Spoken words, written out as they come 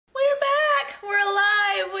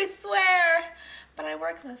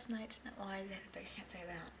work most nights. No, well, I can't say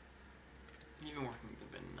that. You've been working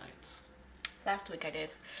the midnights. Last week I did.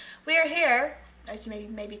 We are here, as you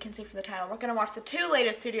maybe can see from the title. We're going to watch the 2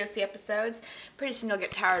 latest Studio C episodes. Pretty soon you'll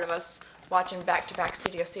get tired of us watching back-to-back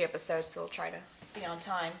Studio C episodes, so we'll try to be on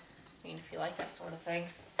time. I mean, if you like that sort of thing.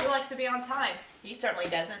 Who likes to be on time? He certainly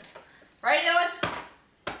doesn't. Right, Dylan?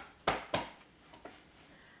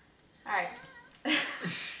 Alright.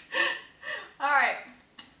 Alright.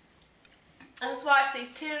 Let's watch these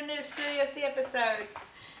 2 new Studio C episodes.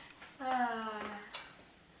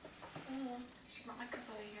 She brought my cup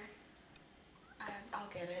over here. I'll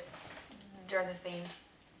get it during the theme.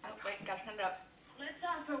 Oh, wait, gotta turn it up. Let's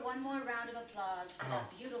offer one more round of applause for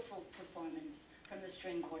that beautiful performance from the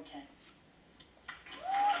string quartet.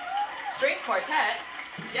 String quartet?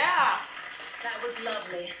 Yeah. That was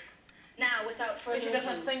lovely. Now, without further ado, doesn't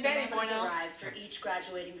have to sing the Baby Boy moment has now. arrived for each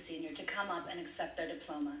graduating senior to come up and accept their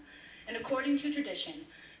diploma. And according to tradition,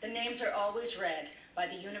 the names are always read by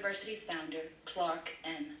the university's founder, Clark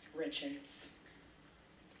M. Richards.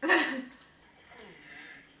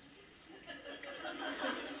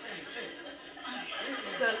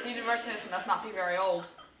 So the university must not be very old.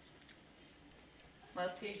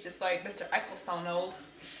 Unless he's just like Mr. Ecclestone old.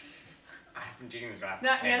 I haven't dreamed about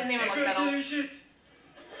No, he doesn't even look that old. Congratulations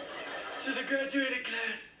to the graduating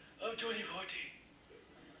class of 2014.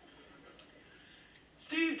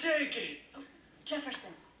 Steve Jenkins.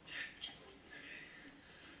 Jefferson.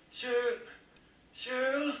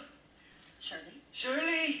 Cheryl.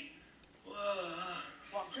 Shirley. Whoa.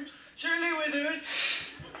 Walters. Shirley Withers.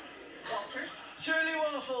 Walters. Shirley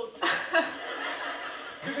Waffles.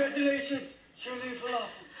 Congratulations, Shirley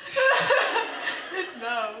Falafel. His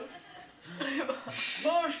nose.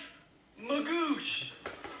 Smurf Magoosh.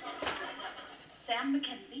 Sam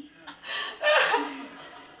McKenzie.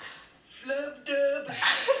 Flub Dub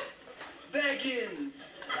Baggins.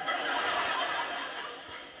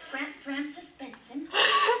 Francis Benson.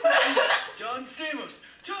 John Stamos.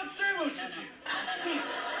 John Stamos is here.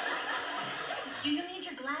 Do you need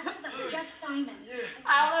your glasses? That was Jeff Simon. Yeah. I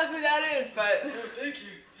don't know who that is, but Oh, thank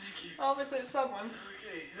you. Thank you. obviously it's someone.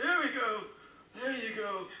 Okay, there we go. There you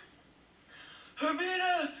go.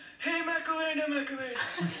 Herbina, hey Macarena, Macarena.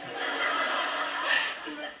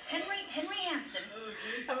 Henry Hansen.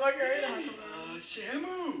 Okay. I'm like, Shamu.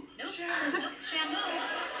 Nope. Shamu. Nope. Shamu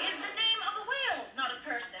is the name of a whale, not a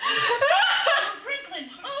person. Shamu Franklin.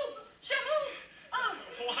 Oh, Shamu. Oh.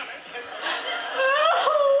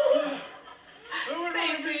 I wonder what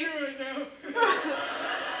I'm Stacy. doing right now.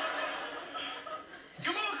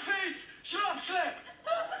 Come on, face. Slap, slap.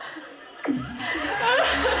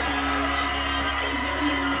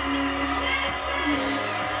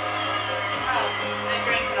 I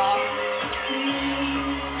drank it all.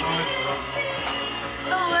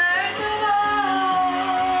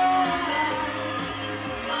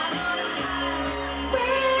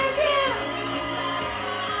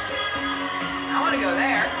 I want to go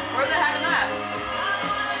there. Where are they having that?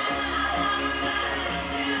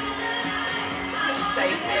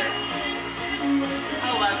 Stacy. I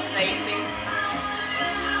love Stacy.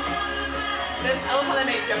 I love how they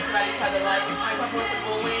make jokes about each other, like with the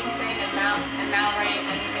bullying thing and Mallory and Natalie.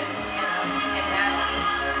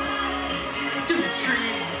 Stupid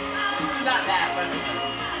tree. Not that, but.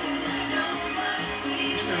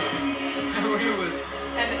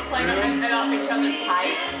 And playing them off each other's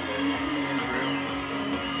heights. His room.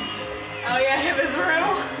 Oh yeah, him is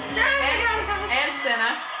Rue. And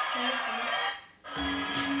Senna.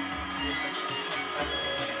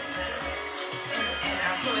 And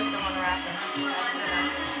who is the one rapping? Senna.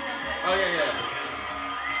 Oh yeah.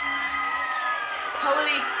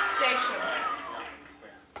 Police station.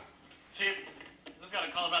 Chief, just got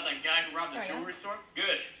a call about that guy who robbed the jewelry store.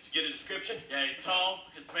 Good. Did you get a description? Yeah, he's tall,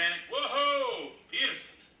 Hispanic. Whoa,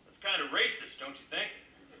 Peterson. That's kind of racist, don't you think?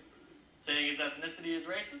 Saying his ethnicity is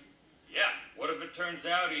racist? Yeah. What if it turns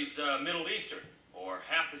out he's Middle Eastern, or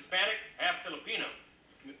half Hispanic, half Filipino?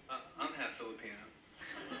 I'm half Filipino.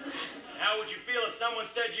 How would you feel if someone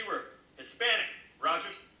said you were Hispanic,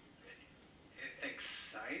 Rogers?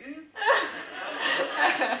 Excited?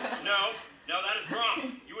 No, that is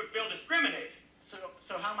wrong. You would feel discriminated.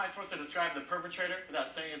 So how am I supposed to describe the perpetrator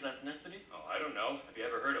without saying his ethnicity? Oh, I don't know. Have you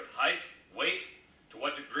ever heard of height, weight? To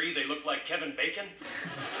what degree they look like Kevin Bacon?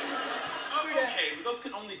 Okay, but those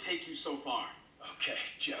can only take you so far. Okay,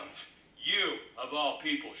 Jones. You, of all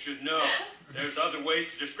people, should know there's other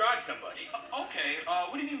ways to describe somebody. Okay,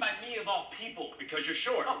 what do you mean by me of all people? Because you're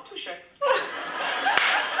short. Oh, touche.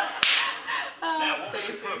 Now, what was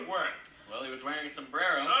your foot wearing? Well, he was wearing a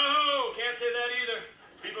sombrero. Oh, can't say that either.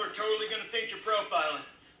 People are totally going to think you're profiling.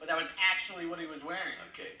 but that was actually what he was wearing.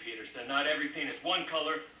 Okay, Peterson, not everything is one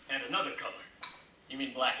color and another color. You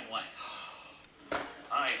mean black and white?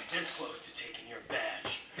 I am this close to taking your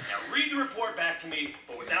badge. Now read the report back to me,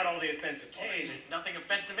 but without all the offensive Hey, points. there's nothing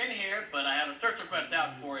offensive in here, but I have a search request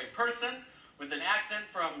out for a person with an accent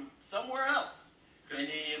from somewhere else. And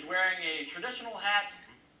he is wearing a traditional hat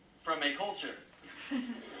from a culture.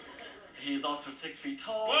 He is also 6 feet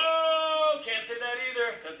tall. Whoa! Can't say that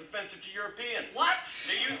either. That's offensive to Europeans. What?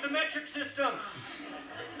 They use the metric system.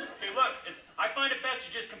 Hey, look, I find it best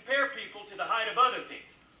to just compare people to the height of other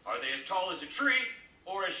things. Are they as tall as a tree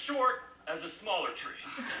or as short as a smaller tree?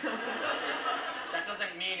 That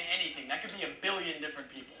doesn't mean anything. That could be a billion different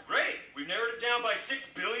people. Great. We've narrowed it down by 6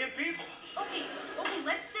 billion people. Okay,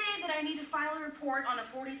 let's say that I need to file a report on a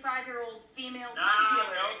 45-year-old female No, drug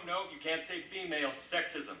dealer. no, you can't say female.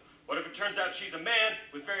 Sexism. What if it turns out she's a man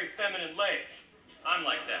with very feminine legs? I'm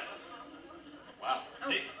like that. Wow.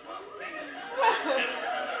 See?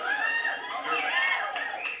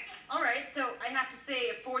 All right, so I have to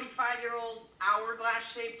say a 45-year-old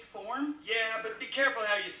hourglass-shaped form? Yeah, but be careful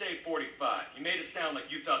how you say 45. You made it sound like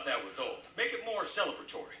you thought that was old. Make it more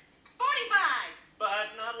celebratory. 45! But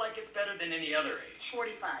not like it's better than any other age.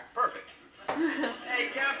 45. Perfect. Hey,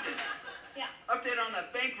 Captain. Yeah. Update on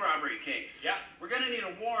that bank robbery case. Yeah. We're gonna need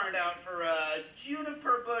a warrant out for a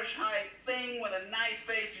juniper bush height thing with a nice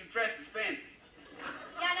face who dresses fancy.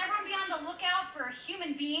 Yeah, and everyone be on the lookout for a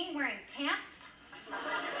human being wearing pants.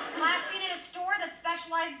 Last seen at a store that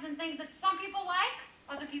specializes in things that some people like,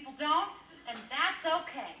 other people don't, and that's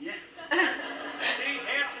okay. Yeah. See,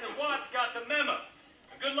 Hanson and Watts got the memo.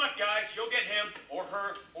 Good luck, guys. You'll get him, or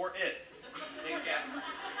her, or it. Thanks, Captain.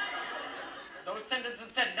 Those sentences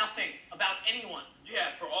said nothing about anyone.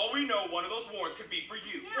 Yeah, for all we know, one of those warrants could be for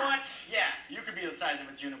you. Yeah. What? Yeah, you could be the size of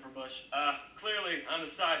a juniper bush. Clearly, I'm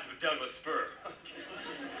the size of a Douglas fir.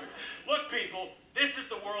 Look, people, this is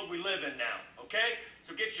the world we live in now, okay?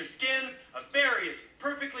 So get your skins of various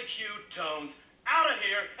perfectly hued tones out of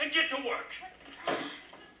here and get to work.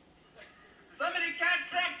 Somebody catch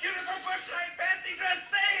that juniper bush height fancy dress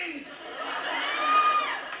thing!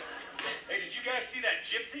 Hey, did you guys see that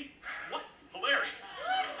gypsy? What? Hilarious.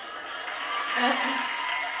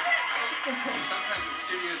 Sometimes the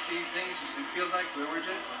studio see things, it feels like we were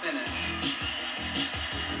just spinning.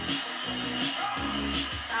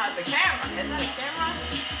 Oh, it's a camera. Is that a camera?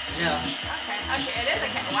 Yeah. Okay, it is a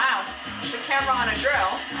camera. Wow. It's a camera on a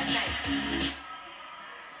drill, I think.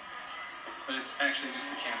 But it's actually just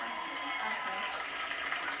the camera.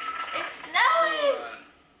 Okay. It's snowing!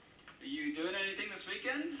 Are you doing anything this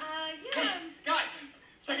weekend? Yeah. Guys,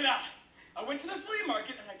 check it out. I went to the flea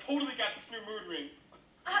market and I totally got this new mood ring.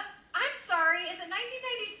 I'm sorry, is it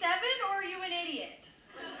 1997 or are you an idiot?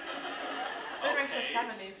 Mood rings are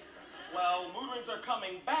 70s. Well, mood rings are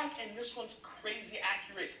coming back and this one's crazy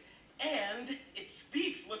accurate. And it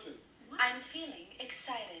speaks. Listen. I'm feeling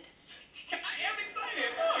excited. I am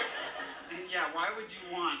excited. Look. Yeah, why would you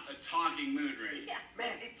want a talking mood ring? Yeah.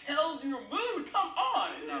 Man, it tells your mood. Come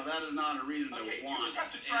on. No, that is not a reason Okay, to want. you just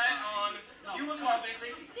have to try it on. You would love it.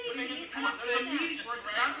 Stacey, When they come on, there's a sit down. meeting. Just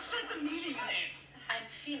not to start the meeting. It's I'm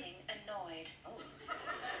feeling annoyed.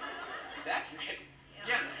 accurate.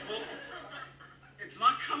 Yeah, well, it's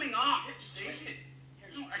not coming off. Just twist it.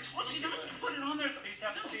 No, I told you not to put it on there. Please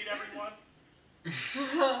have a seat, everyone.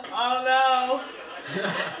 Oh no!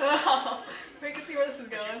 We can see where this is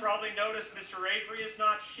As you going. probably noticed, Mr. Avery is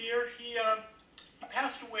not here. He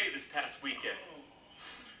passed away this past weekend.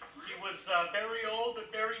 He was very old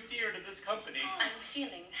but very dear to this company. I'm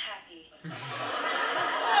feeling happy.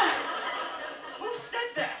 Who said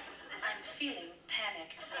that? I'm feeling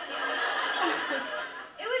panicked.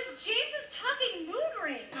 It was James's talking mood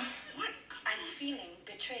ring. What? I'm feeling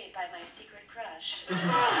betrayed by my secret crush.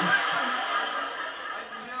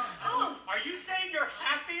 Oh, are you saying you're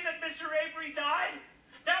happy that Mr. Avery died?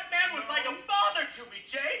 That man was like a father to me,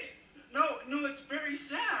 James. No, it's very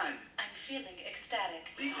sad. I'm feeling ecstatic.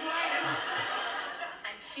 Be quiet.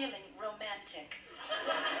 I'm feeling romantic.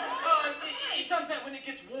 It does that when it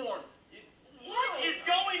gets warm. What is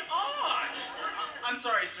going on? I'm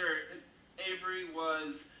sorry, sir. Avery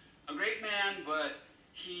was a great man, but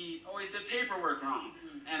he always did paperwork wrong,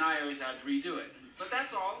 and I always had to redo it. But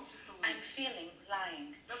that's all. It's just a little... I'm feeling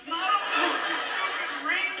lying. That's not a mood, you stupid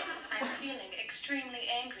ring. I'm feeling extremely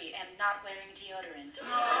angry and not wearing deodorant.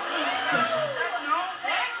 No.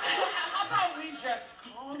 How about we just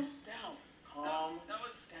calm down? Calm That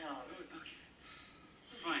was down. Okay.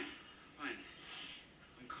 Fine. I'm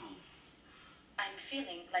calm. I'm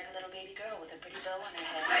feeling like a little baby girl with a pretty bow on her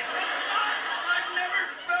head. I've never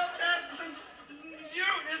felt that since you.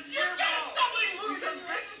 It's You your gotta fault. stop letting mood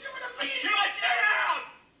rings.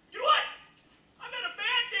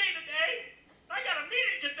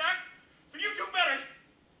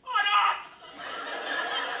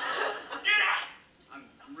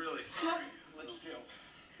 really sorry. Lips sealed.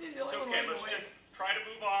 He's the It's only one okay, walking let's away. just try to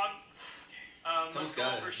move on. Let's go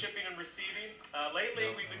got over it. shipping and receiving.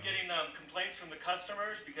 Lately, we've been getting complaints from the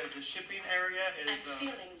customers because the shipping area I'm is...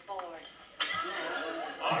 feeling bored.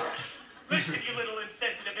 All right. Listen, you little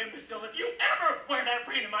insensitive imbecile, if you ever wear that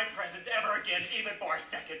ring in my presence ever again, even for a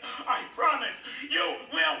second, I promise you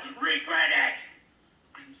will regret it!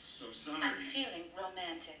 I'm so sorry. I'm feeling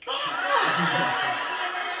romantic. Get out!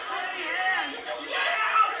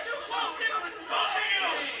 Too close! Give him some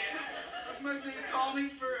you! Must they call me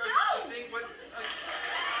for a thing? What?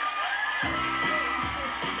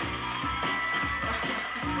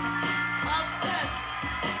 Upset.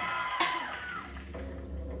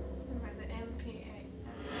 By the MPA.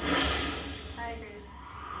 Tigers.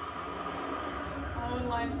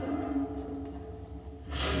 Online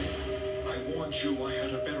I warned you I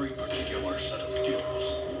had a very particular set of skills.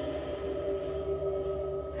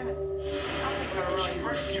 I don't think I've ever But really you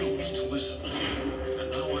heard of refused speaking. to listen. And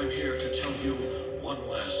now I'm here to tell you one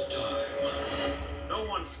last time. No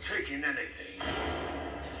one's taking anything.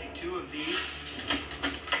 Let's take 2 of these.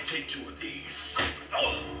 Take 2 of these.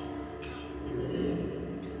 Oh!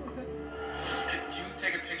 Could you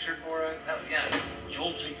take a picture for us? Oh, yeah.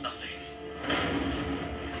 You'll take nothing.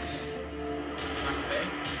 Okay.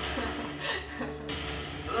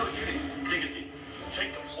 Hello, Judy. Take a seat.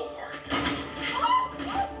 Take the floor.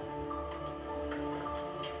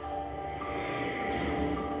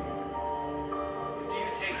 Do you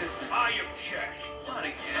take this one? I object. Not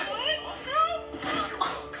again. You're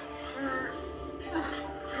welcome.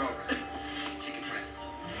 You're over. Take a breath.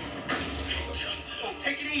 Take justice. Oh,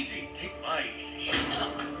 take it easy. Take my easy.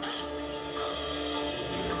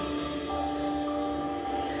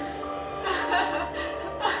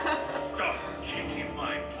 Stop taking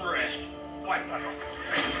my bread. Wipe that off your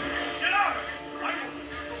face. Get out of it. I will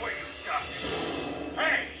destroy you, Doctor.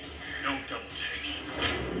 Hey, no double takes.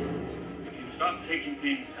 If you stop taking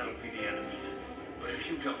things, that'll be the end of it. But if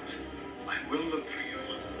you don't, I will look for you.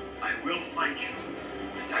 I will find you.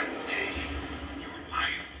 And I will take your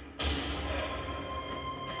life.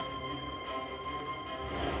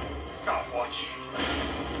 Stop watching.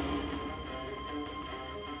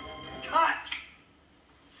 Cut!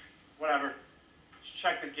 Whatever. Just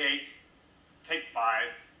check the gate. Take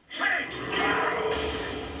 5. Take 0!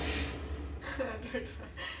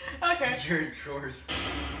 Okay. You're in drawers.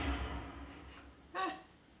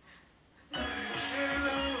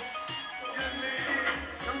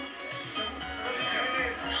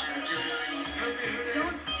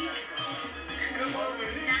 Don't speak.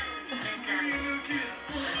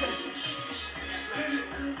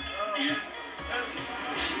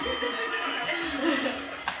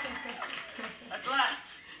 At last,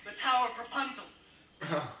 the Tower of Rapunzel.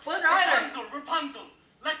 Flynn Rider. Rapunzel, Rapunzel.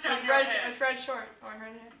 Let down It's your red. head. It's red short. Or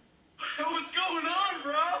red hair. What's going on,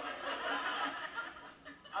 bro?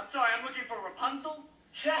 I'm sorry, I'm looking for Rapunzel.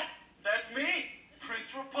 Yeah, that's me,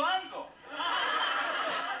 Prince Rapunzel.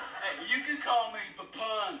 Hey, you can call me the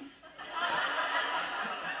Puns.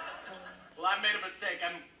 Well, I made a mistake.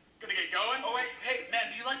 I'm gonna get going. Oh wait, hey man,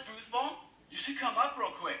 do you like foosball? You should come up real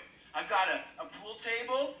quick. I've got a pool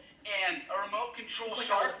table and a remote control It's like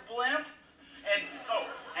shark blimp. And oh,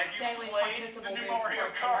 have you Stanley played Participle the new Day Mario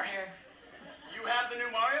before it comes Kart? here. You have the new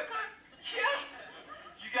Mario Kart? Yeah.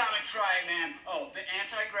 You gotta try it, man. Oh, the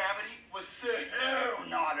anti-gravity was sick. Oh,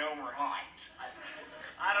 not overhyped.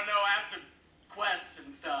 I don't know. I have to quest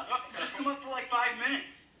and stuff. Just come up for like 5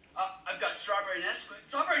 minutes. I've got strawberry Nesquik.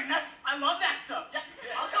 Strawberry Nest. I love that stuff. Yeah,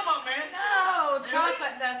 I'll come up, man. No,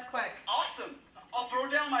 chocolate Nesquik. Awesome. I'll throw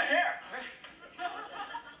down my hair.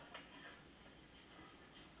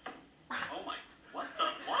 Oh my, what the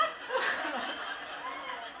what?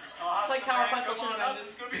 It's like Tower man, Pretzel come on should have up. ended.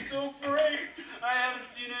 It's gonna be so great. I haven't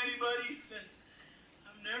seen anybody since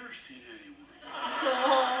I've never seen anyone.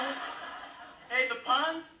 Hey, the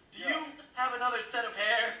Puns, do you have another set of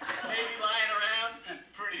hair maybe lying around?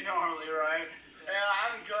 Pretty gnarly, right? Yeah,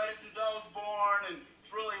 I haven't cut it since I was born, and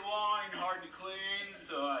it's really long and hard to clean,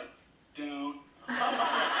 so I don't.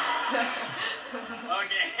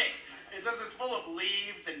 Okay, it's just it's full of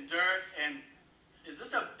leaves and dirt, and is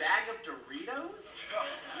this a bag of Doritos?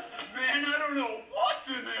 Man, I don't know what's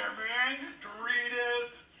in there, man.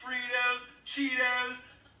 Doritos, Fritos, Cheetos,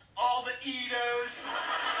 all the Eatos.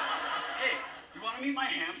 Hey, you want to meet my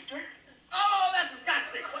hamster? Oh, that's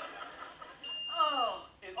disgusting. What? Oh,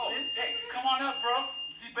 Hey, come on up, bro.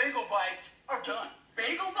 The bagel bites are done.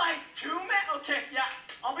 bagel bites too, man? Okay, yeah,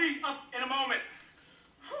 I'll be up in a moment.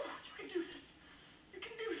 Whew, you can do this. You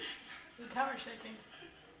can do this. The tower shaking.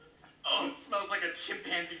 Oh, it smells like a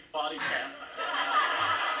chimpanzee's body cast.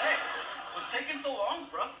 Hey, was taking so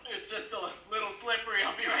long, bro? It's just a little slippery.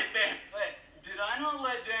 I'll be right there. Wait, did I not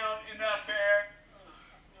let down enough hair?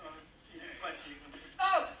 Seems plenty.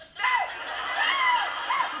 Oh, no!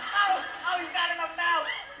 Oh, you got it in my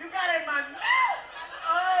mouth! You got it in my mouth!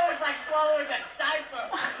 Oh, it's like swallowing a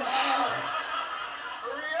diaper.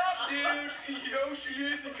 Hurry up, dude. Yoshi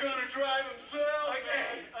isn't gonna drive himself.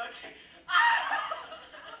 Okay. Ah!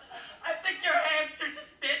 I think your hamster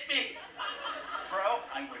just bit me. Bro,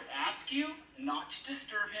 I would ask you not to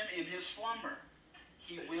disturb him in his slumber.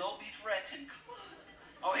 He will be threatened.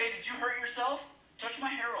 Oh, hey, did you hurt yourself? Touch my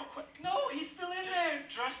hair real quick. No, he's still in there.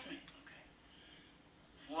 Trust me. Okay.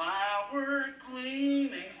 Flower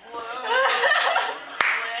gleaming glow.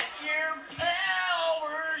 Let your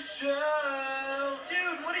power show.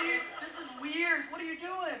 Dude, this is weird. What are you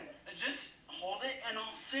doing? Just hold it and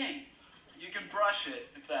I'll sing. You can brush it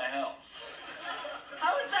if that helps.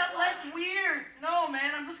 How is that less weird? No,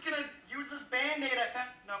 man, I'm just gonna use this Band-Aid I found.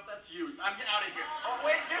 No, that's used. I'm out of here. Oh,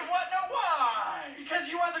 wait, dude, what? No, why? Because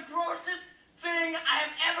you are the grossest thing I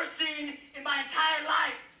have ever seen in my entire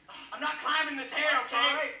life. I'm not climbing this hair, okay?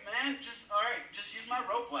 All right, man, just use my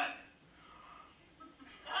rope ladder.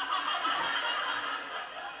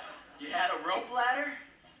 You had a rope ladder?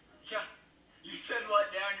 Yeah, you said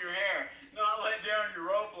let down your hair, not let down your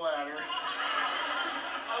rope ladder.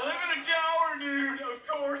 I live in a tower, dude. Of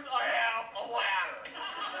course I have a ladder.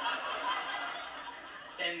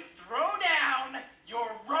 Then throw down your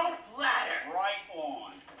rope ladder. Right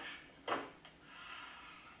on.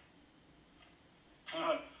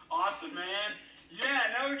 Awesome, man.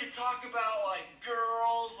 Yeah, now we can talk about, like,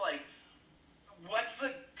 girls, like, what's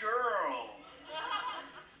a girl?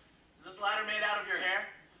 Is this ladder made out of your hair?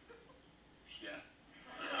 Yeah.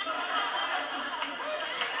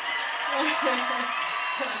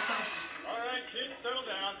 All right, kids, settle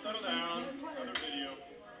down. Another video.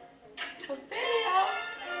 It's a video.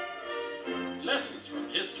 Lessons from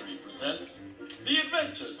History presents The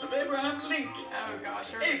Adventures of Abraham Lincoln. Oh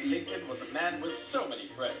gosh. Abe Lincoln was a man with so many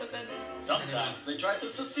friends. But then Sometimes they tried to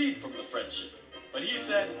secede from the friendship, but he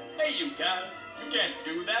said, "Hey, you guys, you can't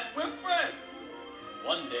do that. We're friends."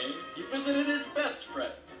 One day, he visited his best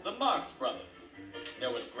friends, the Marx brothers.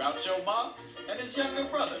 There was Groucho Marx and his younger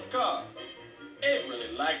brother, Carl. Abe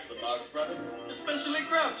really liked the Marx brothers, especially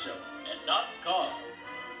Groucho, and not Carl.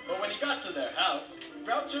 But when he got to their house,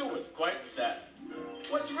 Groucho was quite sad.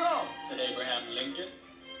 "What's wrong?" said Abraham Lincoln.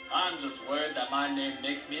 "I'm just worried that my name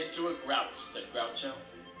makes me into a grouch," said Groucho.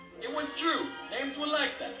 It was true. Names were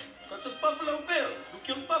like that, such as Buffalo Bill, who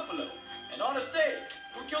killed buffalo, and Honest Abe,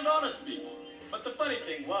 who killed honest people. But the funny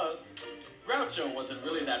thing was, Groucho wasn't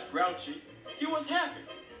really that grouchy. He was happy.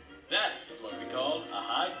 That is what we call a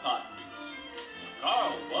hypotenuse.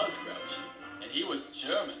 Carl was grouchy, and he was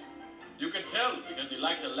German. You could tell because he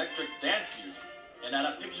liked electric dance music and had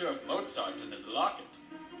a picture of Mozart in his locket.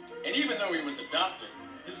 And even though he was adopted,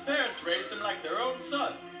 his parents raised him like their own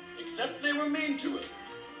son, except they were mean to him.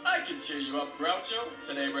 "I can cheer you up, Groucho,"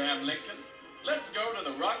 said Abraham Lincoln. "Let's go to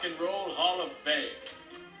the Rock and Roll Hall of Fame."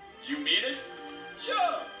 "You mean it?"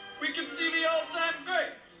 "Sure, we can see the all-time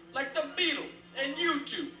greats, like the Beatles and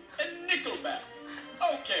U2 and Nickelback."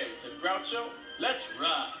 "Okay," said Groucho, "let's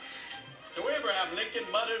ride." So Abraham Lincoln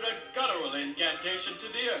muttered a guttural incantation to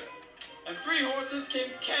the earth, and 3 horses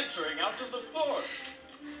came cantering out of the forest.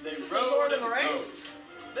 They rode Lord of and the rode. Rings.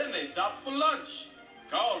 Then they stopped for lunch.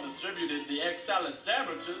 Carl distributed the egg salad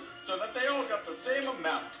sandwiches so that they all got the same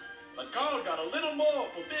amount, but Carl got a little more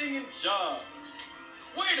for being in charge.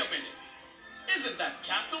 "Wait a minute! Isn't that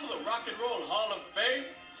castle the Rock and Roll Hall of Fame?"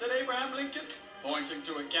 said Abraham Lincoln, pointing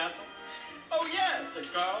to a castle. "Oh yeah,"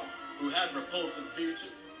 said Carl, who had repulsive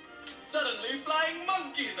features. Suddenly, flying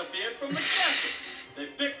monkeys appeared from the castle. They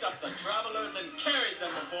picked up the travelers and carried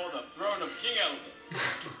them before the throne of King Elvis.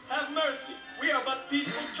 "Have mercy, we are but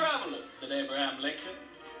peaceful travelers," said Abraham Lincoln.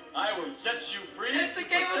 "I will set you free It's the to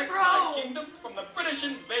Game of protect my Thrones. kingdom from the British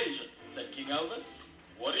invasion," said King Elvis.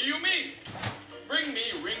 "What do you mean?" "Bring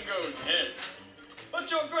me Ringo's head." "But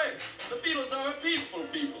your grace, the Beatles are a peaceful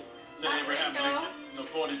people," said Not Abraham Ringo. Lincoln, the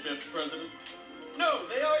 45th president. "No,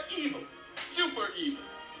 they are evil, super evil.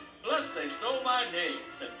 Plus, they stole my name,"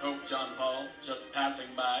 said Pope John Paul, just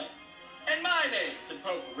passing by. "And my name," said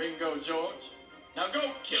Pope Ringo George. "Now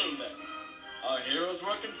go kill them." Our heroes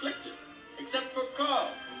were conflicted, except for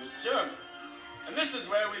Carl, who was German. And this is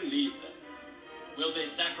where we leave them. Will they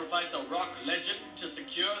sacrifice a rock legend to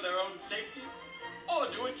secure their own safety? Or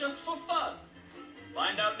do it just for fun?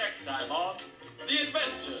 Find out next time on The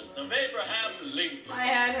Adventures of Abraham Lincoln. My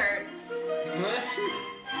head hurts.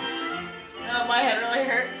 Oh, my head really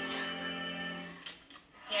hurts.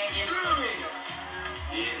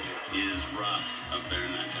 It is right.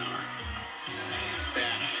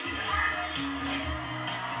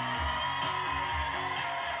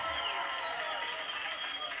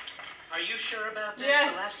 sure about this?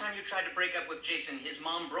 Yes. The last time you tried to break up with Jason, his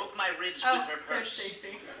mom broke my ribs Oh, with her there's purse.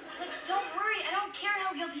 Stacy. Look, don't worry. I don't care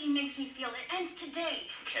how guilty he makes me feel. It ends today.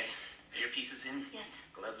 Okay, earpieces in, Yes.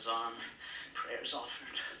 gloves on, prayers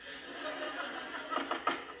offered.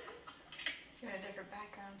 It's in a different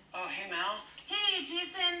background. Oh, hey, Mal. Hey,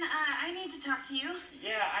 Jason. I need to talk to you.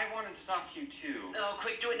 Yeah, I wanted to talk to you, too. Oh,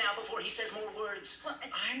 quick, do it now before he says more words. Well,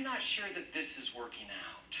 I'm not sure that this is working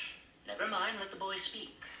out. Never mind, let the boy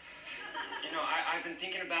speak. You know, I've been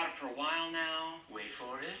thinking about it for a while now, Wait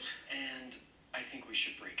for it. and I think we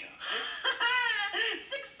should break up.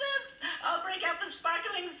 Success! I'll break out the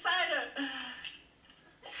sparkling cider.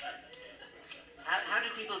 How do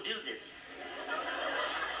people do this?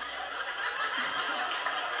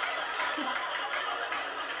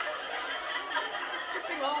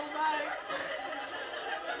 Skipping all the way.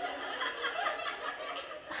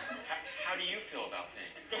 How do you feel about things?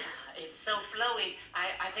 It's so flowy.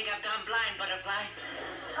 I think I've gone blind, Butterfly.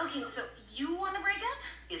 Okay, so you want to break up?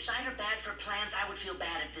 Is cider bad for plants? I would feel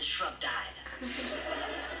bad if this shrub died.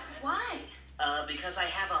 Why? Because I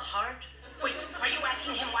have a heart? Wait, are you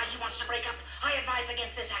asking him why he wants to break up? I advise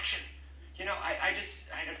against this action. You know, I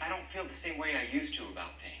don't feel the same way I used to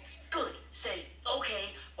about things. Good. Say,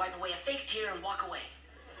 okay, wipe away a fake tear and walk away.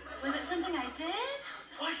 Was it something I did?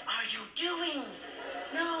 What are you doing?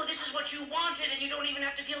 No, this is what you wanted, and you don't even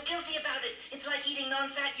have to feel guilty about it. It's like eating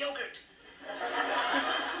non-fat yogurt.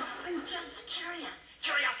 I'm just curious.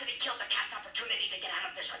 Curiosity killed the cat's opportunity to get out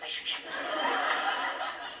of this relationship.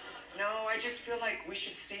 No, I just feel like we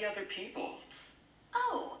should see other people.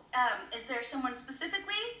 Oh, is there someone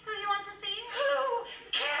specifically who you want to see? Who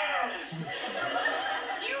cares?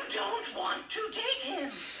 You don't want to date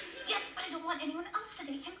him. Yes, but I don't want anyone else to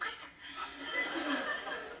date him either.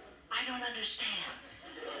 I don't understand.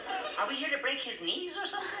 Are we here to break his knees or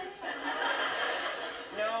something?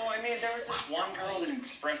 No, I mean, there was this one girl that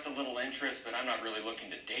expressed a little interest, but I'm not really looking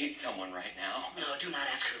to date someone right now. No, do not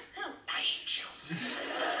ask who. Who? I hate you.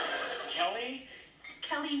 Kelly?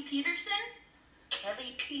 Kelly Peterson?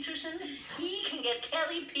 Kelly Peterson? He can get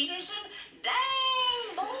Kelly Peterson?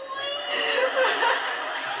 Dang, boy!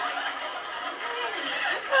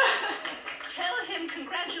 Tell him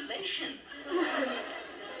congratulations.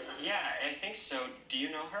 Yeah, I think so. Do you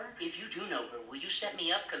know her? If you do know her, will you set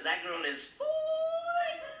me up? Because that girl is...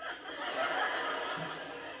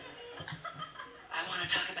 I want to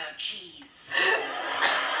talk about cheese.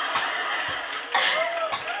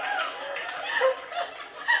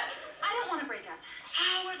 I don't want to break up.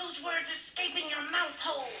 How are those words escaping your mouth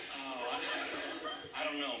hole? Oh, I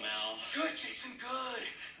don't know, Mal. Good, Jason, good.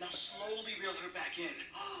 Now slowly reel her back in.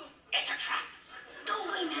 It's a trap. Go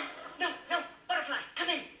away, Matt. No, Butterfly, come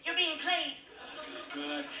in. You're being played.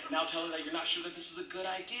 Good. Now tell her that you're not sure that this is a good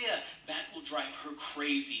idea. That will drive her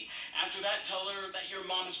crazy. After that, tell her that your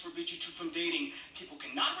mom has forbid you two from dating. People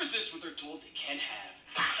cannot resist what they're told they can't have.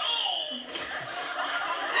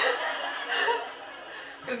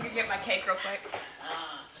 Gonna get my cake real quick.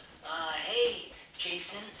 Hey,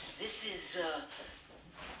 Jason, this is,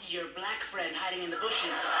 your black friend hiding in the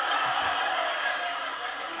bushes.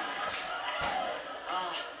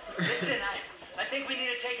 Listen, I think we need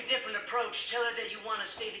to take a different approach. Tell her that you want to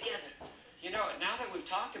stay together. You know, now that we've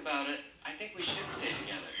talked about it, I think we should stay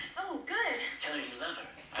together. Oh, good. Tell her you love her.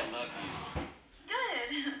 I love you.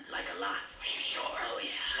 Good. Like a lot. Are you sure? Oh,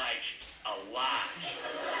 yeah. Like, a lot.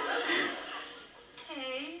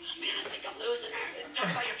 Okay. Man, I think I'm losing her.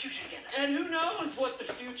 Talk about your future together. And who knows what the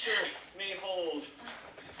future may hold.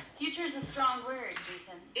 Future's a strong word,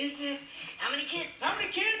 Jason. Is it? How many kids? How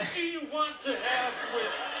many kids do you want to have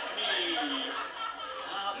with me?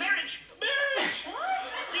 Marriage. Marriage! What?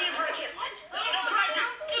 Leave her a kiss. What? No, cry too.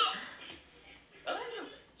 Oh,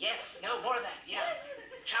 yes. No, more of that. Yeah.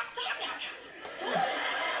 Chop, chop, chop, chop.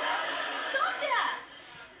 Stop that!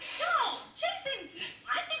 No! Jason,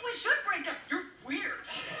 I think we should break up. You're weird.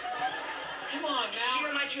 Come on, now. She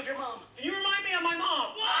reminds you of your mom. You remind me of my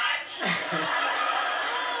mom. What?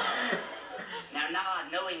 Now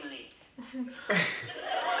nod knowingly. Okay,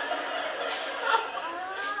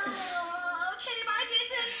 bye,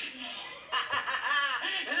 Jason.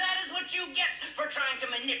 That is what you get for trying to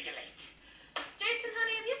manipulate. Jason,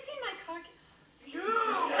 honey, have you seen my car?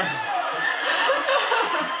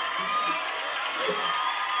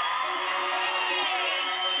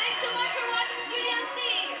 Thanks so much for watching Studio C.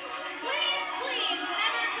 Please, please,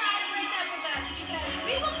 never try to break up with us because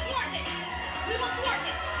we will thwart it. We will thwart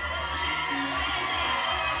it.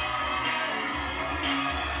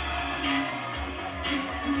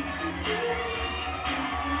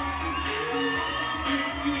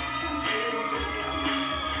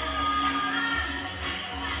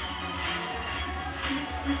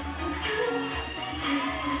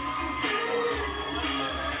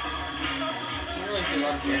 actually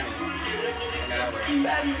love Jamie.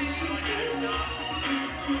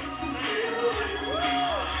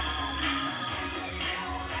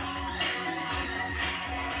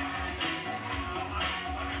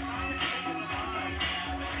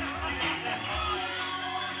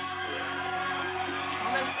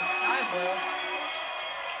 What makes the sky blue?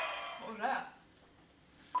 What was that?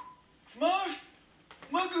 Smurf!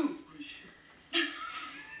 Muggle!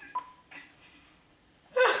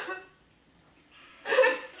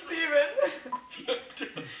 Steven!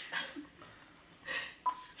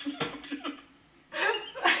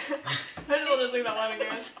 I just want to sing that one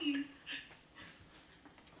again.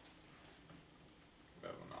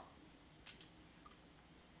 But will not.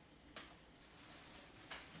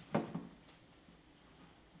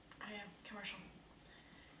 Oh yeah, commercial.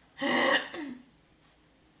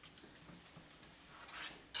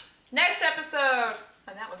 Next episode!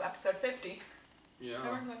 And that was episode 50. Yeah.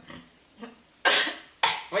 Remember?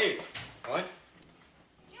 Wait, what?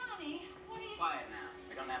 Johnny, what are you Quiet now.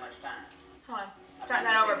 We don't have much time. Hold on. Start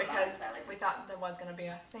that over because we thought there was going to be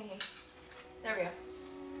a thingy. There we go.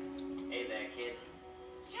 Hey there, kid.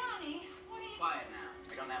 Johnny, what are you Quiet now.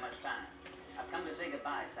 We don't have much time. I've come to say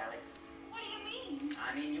goodbye, Sally. What do you mean?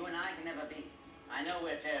 I mean, you and I can never be. I know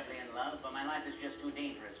we're terribly in love, but my life is just too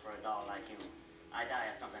dangerous for a doll like you. I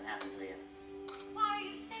die if something happened to you. Why are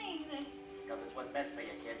you saying this? Because it's what's best for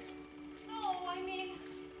you, kid. No, I mean,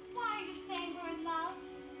 why are you saying we're in love?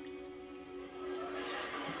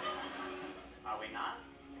 Are we not?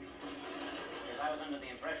 Because I was under the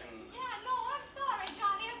impression... Yeah, no, I'm sorry,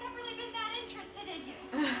 Johnny. I've never really been that interested in you.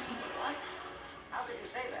 What? How could you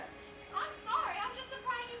say that? I'm sorry. I'm just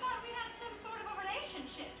surprised you thought we had some sort of a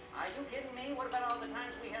relationship. Are you kidding me? What about all the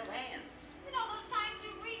times we held hands? You know those times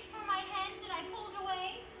you reached for my hand and I pulled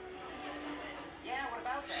away? Yeah, what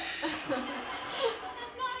about that? Well,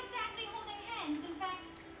 that's not exactly holding hands. In fact,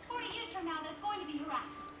 40 years from now, that's going to be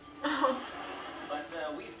harassment. But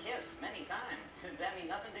we've kissed many times. Did that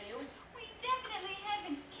mean nothing to you? We definitely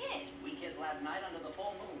haven't kissed. We kissed last night under the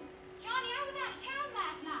full moon. Johnny, I was out of town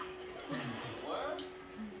last night. What?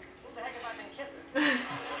 Who the heck have I been kissing?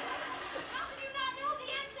 How can you not know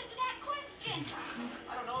the answer to that question?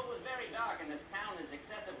 I don't know. It was very dark and this town is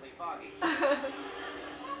excessively foggy.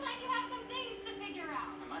 Sounds like you have some things to figure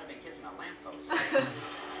out. I might have been kissing a lamppost.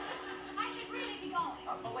 I should really be going.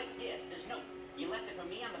 Oh, wait, here. This note. You left it for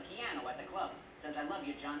me on the piano at the club. It says, I love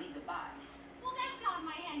you, Johnny. Goodbye. Well, that's not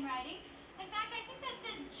my handwriting. In fact, I think that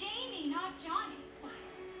says Janie, not Johnny.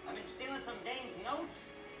 I've been stealing some dame's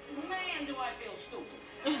notes. Man, do I feel stupid.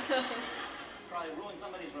 Probably ruined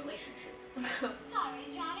somebody's relationship. Sorry,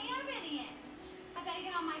 Johnny. I really am. I better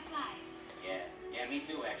get on my flight. Yeah, me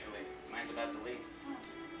too, actually. Mine's about to leave.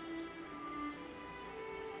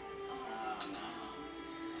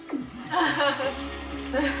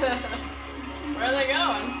 Where are they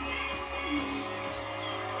going?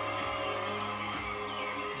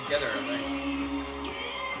 Together, I think.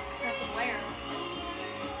 Person where?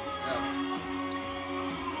 Yeah.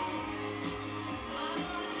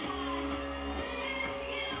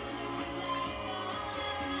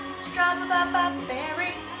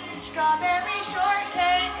 Strawberry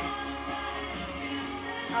shortcake.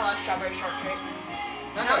 I love strawberry shortcake.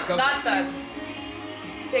 Not the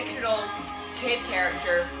fictional kid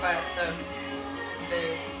character, but the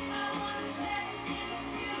food.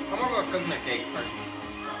 I'm more of a coconut cake person.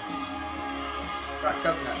 Right,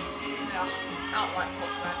 coconut. No, I don't like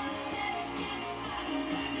coconut.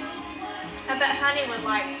 I bet Honey would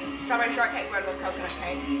like strawberry shortcake rather than coconut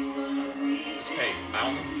cake. It's cake. I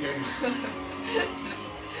don't know who cares.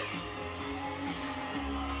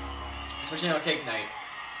 Especially on a cake night.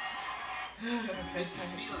 This is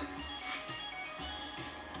Felix.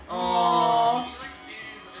 Aww. Felix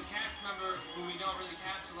is a cast member who we don't really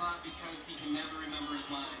cast a lot because he can never remember his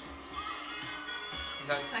lines. Is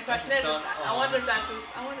that My question is, I wonder if that's his,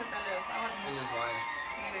 I wonder if that is. I wonder. And just why?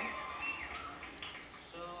 Maybe.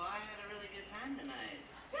 So I had a really good time tonight.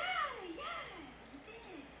 Yeah, you did.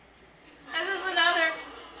 And this is another.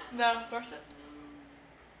 No, doorstep.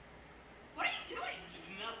 What are you doing?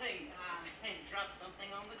 Nothing. I dropped something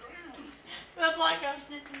on the ground. That's like a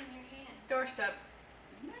There's nothing in your hand. doorstep.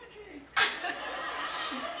 Magic.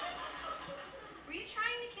 Were you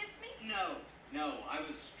trying to kiss me? No. I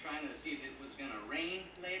was trying to see if it was gonna rain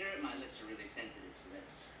later. My lips are really sensitive to that.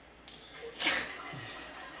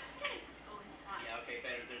 Go inside. Yeah, okay,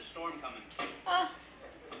 better. There's a storm coming.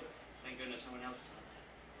 Thank goodness no one else saw that.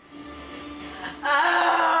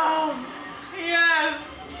 Oh, yes.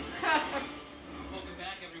 Welcome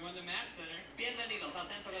back, everyone, to Matt Center. Bienvenidos al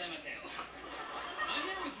Centro de Mateo. I'm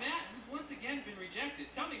here with Matt, who's once again been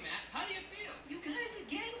rejected. Tell me, Matt, how do you feel? You guys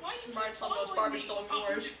reminds me of those Barbie stolen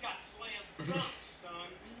wars. got slammed drunk, son.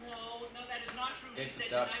 No, that is not true. Dicks She with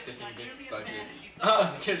said ducks, tonight was kissing not with nearly as budget. bad as she thought. Oh,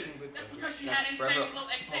 the kissing with That's budget. because she Yeah, had forever, insane low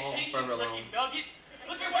expectations, forever Rookie alone. Nugget.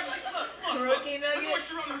 Look at what she look. Rookie Look Nugget? at what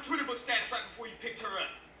she wrote on her Twitter book status right before you picked her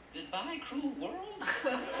up. Goodbye, cruel world.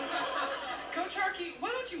 Coach Harkey,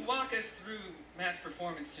 why don't you walk us through Matt's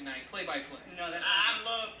performance tonight, play by play? No, that's I'd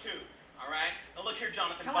love to. All right. Now look here,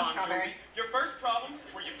 Jonathan Come on, Bon Strawberry. Jovi. Your first problem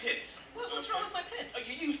were your pits. What's wrong with my pits?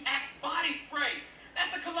 You use Axe body spray.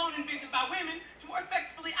 That's a cologne invented by women to more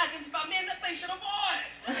effectively identify men that they should avoid.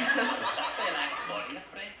 Relax, body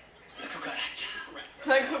spray. La cucaracha. Correct.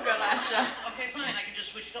 Like cucaracha. Okay, fine. I can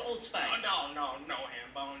just switch to Old Spice. No,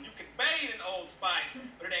 Hambone. You can bathe in Old Spice,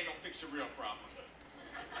 but it ain't gonna fix your real problem.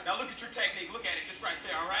 Now look at your technique. Look at it just right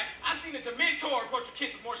there, all right? I've seen a Dementor approach a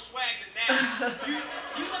kiss with more swag than that.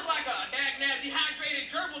 You look like a dag-nab dehydrated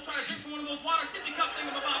gerbil trying to drink from one of those water sippy cup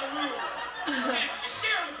thingamabobberoos. Imagine, you're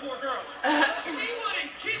scaring the poor girl. She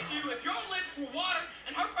wouldn't kiss you if your lips were water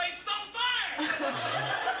and her face was on fire.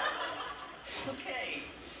 Okay.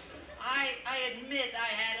 I admit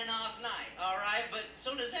I had an off night, all right? But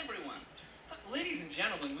so does everyone. Ladies and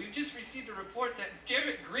gentlemen, we've just received a report that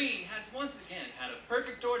Derek Green has once again had a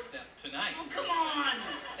perfect doorstep tonight. Oh, come on!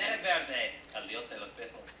 Derek Verde, al dios de los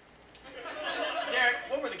besos. Derek,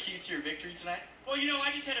 what were the keys to your victory tonight? Well, you know,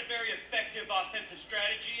 I just had a very effective offensive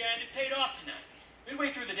strategy, and it paid off tonight.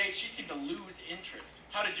 Midway through the date, she seemed to lose interest.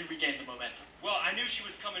 How did you regain the momentum? Well, I knew she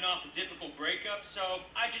was coming off a difficult breakup, so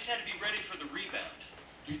I just had to be ready for the rebound.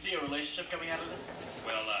 Do you see a relationship coming out of this?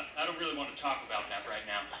 Well, I don't really want to talk about that right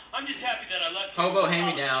now. I'm just happy that I left her Hobo with a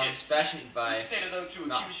hand-me-downs, kiss. fashion advice, Say to those who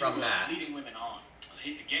not accuse from you of Matt. leading women on. I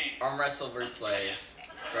hate the game. Arm wrestle replays,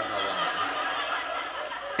 forever alone.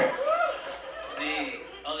 Sí,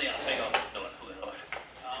 odio, pego, jugador.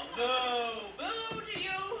 Oh, boo to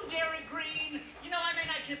you, Derek Green. You know, I may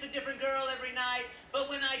not kiss a different girl every night, but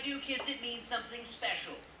when I do kiss, it means something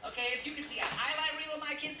special. Okay, if you could see a highlight reel of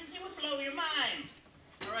my kisses, it would blow your mind.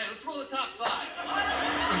 All right, let's roll the top 5.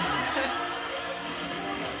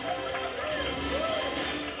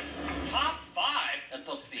 Top 5? El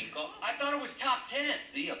top 5? I thought it was top 10.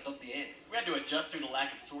 Sí, el top 10. We had to adjust due to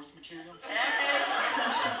lack of source material.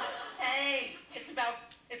 Hey,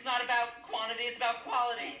 it's not about quantity, it's about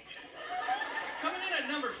quality. Coming in at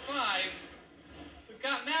number 5, we've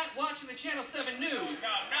got Matt watching the Channel 7 News.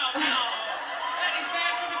 No. That is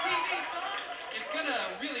bad for the TV, son. It's gonna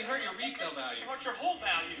really hurt your resale value. What's your whole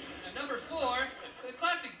value? And number 4, the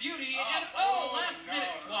classic beauty and last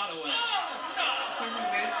minute swat away. Oh, stop.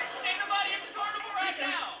 Ain't nobody in the carnival right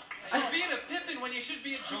now. You're being a Pippin when you should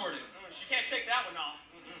be a Jordan. She can't shake that one off.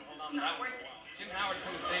 Hold on, that one. Tim Howard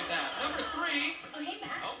couldn't save that. Number 3, Oh, hey,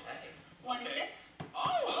 Matt. Oh, Want a okay. kiss?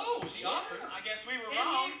 oh, she offers. I guess we were And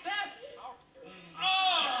wrong. he accepts. Oh,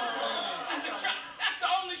 that's a shot. That's the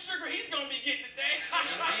only sugar he's gonna be getting today.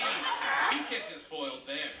 Indeed. 2 kisses foiled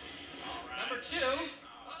there. Number 2.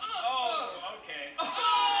 Oh, okay.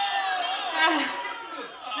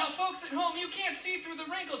 Now, folks at home, you can't see through the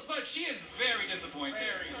wrinkles, but she is very disappointed.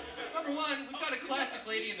 Number 1, we've got a classic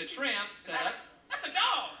Lady in the Tramp set up. That's a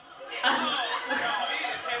dog. No, he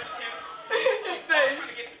is hesitant. His face. Trying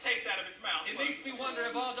to get the taste out of its mouth. It makes me wonder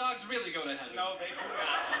if all dogs really go to heaven. No, they do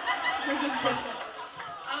not.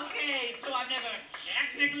 Okay, so I've never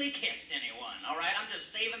technically kissed anyone, all right? I'm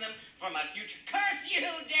just saving them for my future. Curse you,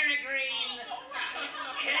 Derek Green!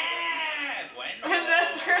 Yeah, bueno. And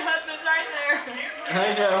that's her husband right there.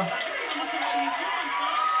 I know.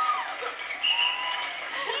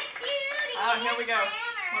 It's beauty. Oh, here we go.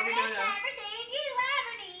 Glamour, What are we doing now? Everything you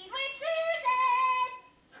ever need with Susan.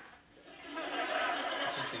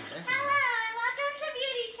 It's just in there. Hello and welcome to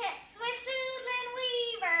Beauty Tips with Susan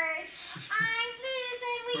Weavers. I'm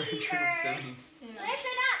Susan Weavers.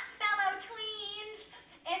 Listen up, fellow tweens.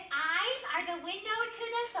 If eyes are the window to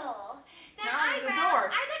the soul, then Now the eyebrows door.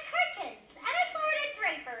 are the curtains and assorted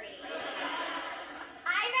drapery.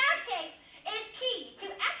 Eyebrow shape is key to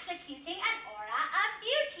executing an aura of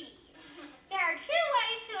beauty. There are 2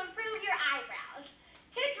 ways to improve your eyebrows: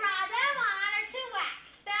 to draw them on or to wax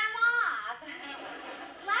them off.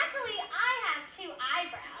 Luckily, I have 2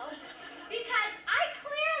 eyebrows because I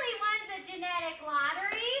clearly won the genetic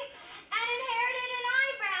lottery and inherited an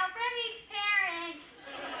eyebrow from each parent.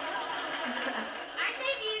 Aren't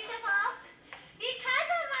they beautiful? Because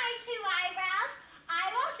of my 2 eyebrows, I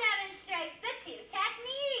will demonstrate the 2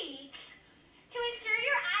 techniques. To ensure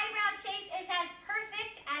your eyebrow shape is as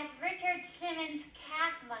perfect as Richard Simmons'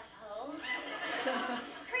 calf muscles,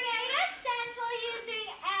 create a stencil using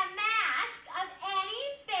a mask of any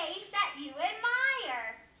face that you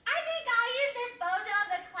admire. I think I'll use this Bozo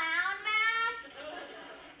the Clown mask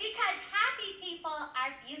because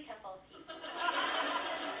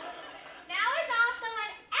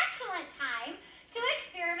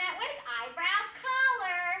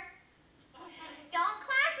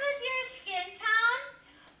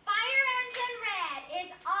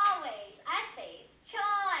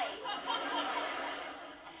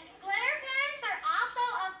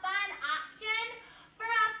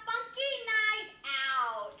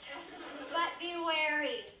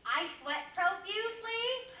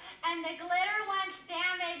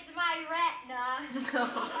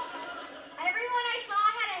Everyone I saw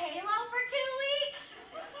had a halo for 2 weeks.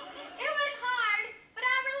 It was hard, but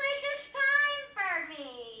a religious time for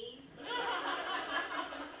me.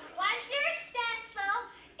 Once your stencil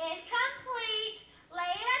is complete,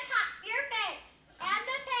 lay it atop your face and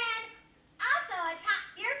the pen also atop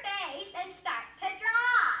your face and start to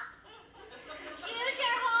draw. Use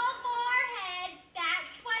your whole forehead. That's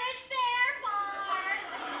what it's there for.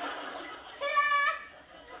 Ta-da!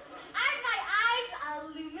 Aren't my eyes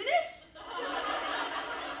luminous?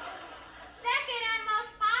 Second and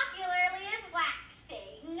most popularly is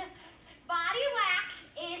waxing. Body wax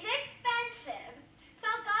is expensive, so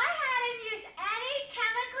go ahead and use any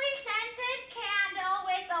chemically scented candle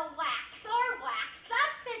with a wax or wax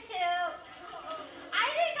substitute. I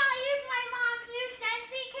think I'll use my mom's new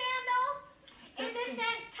Scentsy candle in the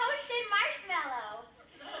scent Toasted Marshmallow,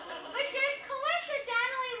 which is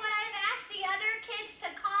coincidentally what I've asked the other kids to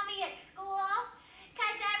call me at school,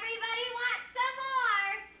 because everybody wants some more.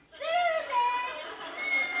 Susan!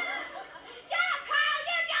 Shut up, Carl!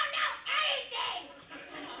 You don't know anything!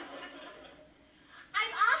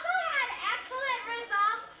 I've also had excellent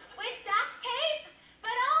results with duct tape,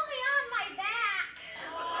 but only on my back.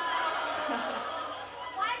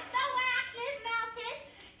 Once the wax is melted,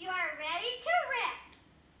 you are ready to rip.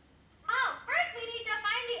 Oh, first we need to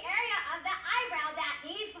find the area of the eyebrow that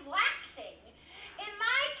needs waxing. In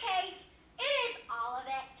my case, it is all of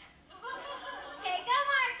it. Take a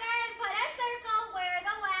marker and put a circle where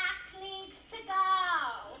the wax needs to go.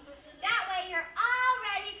 That way you're all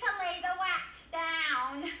ready to lay the wax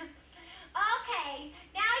down. Okay,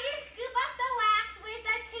 now you scoop up the wax with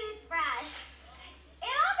a toothbrush.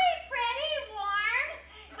 It'll be pretty warm,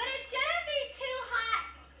 but it shouldn't be too hot.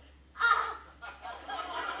 Oh,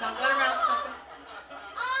 Don't go around smoking.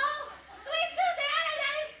 oh, sweet Susanna,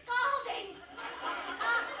 that is scalding.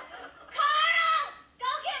 Carl, go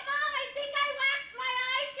get Mom. I think I waxed my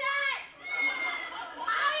eye shut.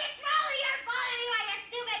 Oh, it's probably your fault anyway, you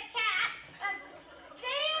stupid cat.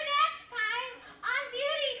 See you next time on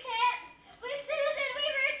Beauty Tips with Susan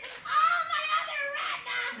Weaver and all my other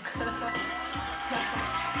rednecks.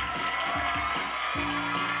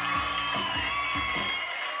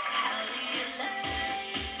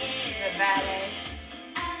 The ballet.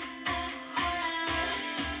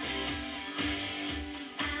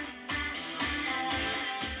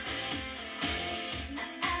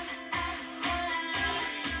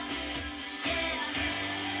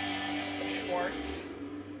 Schwartz.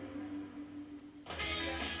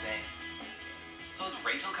 Thanks. So is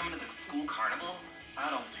Rachel coming to the school carnival? I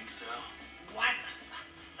don't think so. What?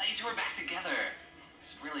 Thought you two were back together.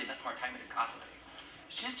 Should really invest more time into gossiping.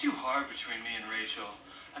 It's just too hard between me and Rachel.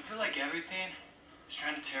 I feel like everything is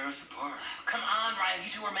trying to tear us apart. Come on, Ryan.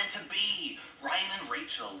 You two are meant to be. Ryan and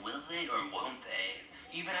Rachel, will they or won't they?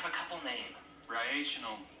 You even have a couple name.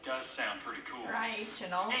 Rachel does sound pretty cool. Right, you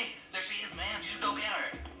know. Hey, there she is, man. You should go get her.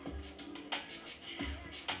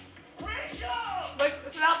 Rachel! Looks,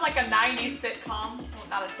 it sounds like a 90s sitcom. Well,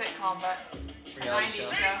 not a sitcom, but a 90s show.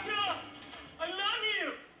 Rachel! I love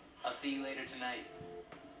you! I'll see you later tonight.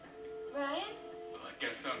 Ryan, Well, I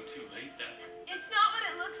guess I'm too late then. it's not what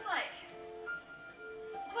it looks like.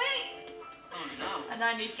 Wait, Oh no. A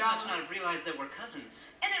 90s You must drama. not realize that we're cousins.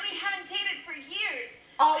 and that we haven't dated for years.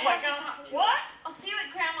 Oh I my have to god. talk to What? her. I'll see you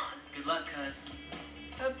at Grandma's. Good luck, cuz.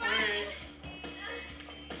 That's weird.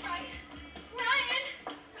 Ryan,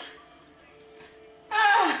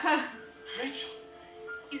 Rachel!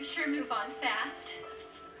 you sure move on fast.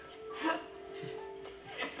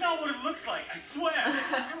 It's not what it looks like, I swear!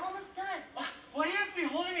 I'm almost done. Why do you have to be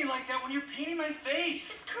holding me like that when you're painting my face?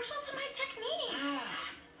 It's crucial to my technique.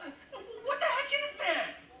 What the heck is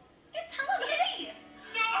this? It's Hello Kitty.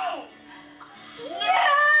 No!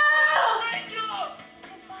 No! Rachel!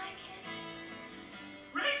 Goodbye, kiss.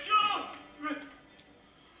 Rachel!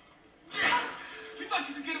 You thought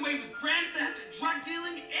you could get away with grand theft and drug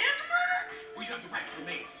dealing and murder? Well, you have the right to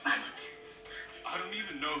remain silent. I don't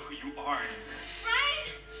even know who you are. Ryan,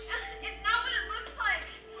 it's not what it looks like.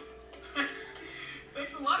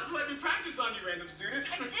 Thanks a lot for letting me practice on you, random student.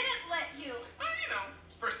 I didn't let you. Well, you know,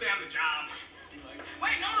 first day on the job. See, like,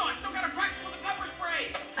 wait, no, I still gotta practice with the pepper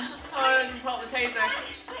spray. Oh, I didn't pull the taser.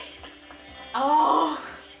 Wait, Oh.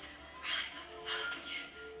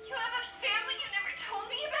 you have a family you never told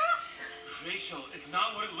me about? Rachel, it's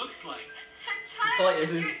not what it looks like. A child Probably with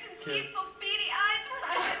isn't your kid. deceitful beady eyes,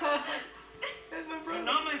 Ryan. They're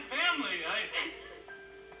not my family. I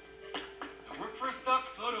work for a stock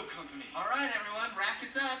photo company. All right, everyone,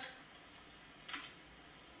 rackets up.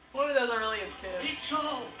 One of those are really his kids.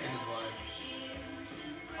 Rachel! And his wife.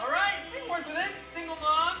 All right, we can work with this. Single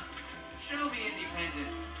mom. Show me independent.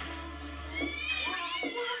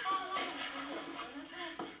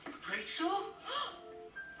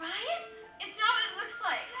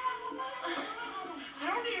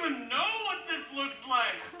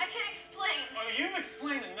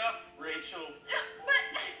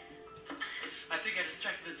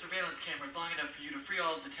 cameras long enough for you to free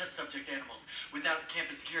all of the test subject animals without the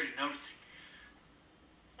campus security noticing.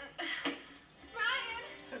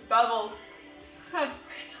 Ryan! Bubbles.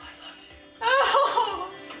 Rachel, I love you.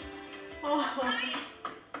 Oh. Oh. Ryan!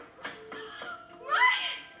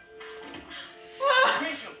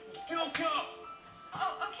 Rachel, still go.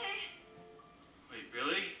 Oh, okay. Wait,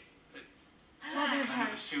 really? Love I kind vampires.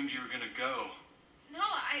 of assumed you were gonna go. No,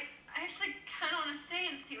 I actually kind of want to stay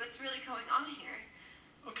and see what's really going on here.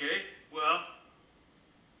 Okay, well,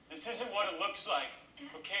 This isn't what it looks like.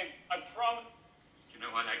 Okay, I promise. you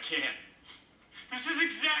know what? I can't. This is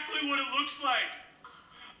exactly what it looks like.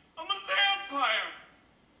 I'm a vampire.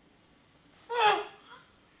 Oh.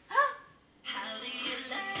 How do you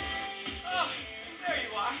like? Oh, there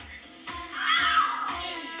you are.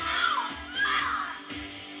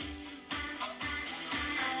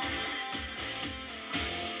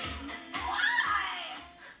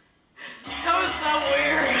 That was so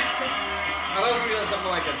weird. I thought it was gonna be something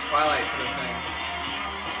like a Twilight sort of thing.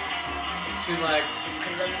 She's like, I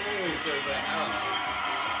love you, so it's like, I don't know.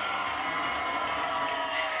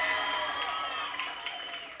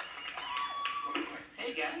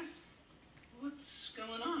 Hey guys, what's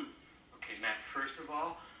going on? Okay, Matt, first of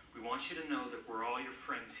all, we want you to know that we're all your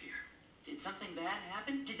friends here. Did something bad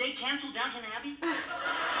happen? Did they cancel Downton Abbey?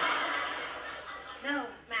 No,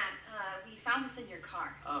 Matt, we found this in your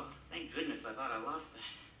car. Oh, thank goodness, I thought I lost that.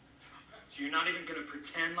 So you're not even gonna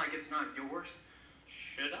pretend like it's not yours?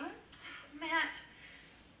 Should I? Matt,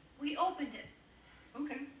 we opened it,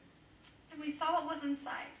 Okay. and we saw what was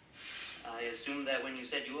inside. I assumed that when you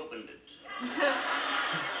said you opened it.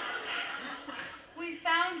 We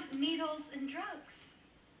found needles and drugs.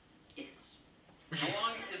 Yes. How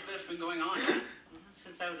long has this been going on?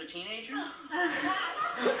 Since I was a teenager?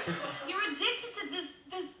 You're addicted to this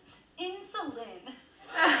insulin.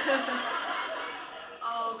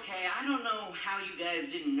 Okay, I don't know how you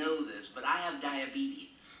guys didn't know this, but I have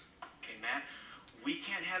diabetes. Okay, Matt, we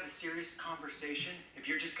can't have a serious conversation if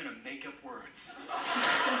you're just gonna make up words.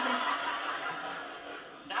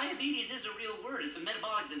 Diabetes is a real word. It's a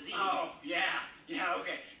metabolic disease. Oh, yeah,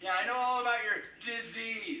 okay. Yeah, I know all about your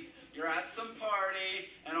disease. You're at some party,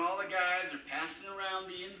 and all the guys are passing around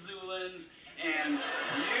the insulins, and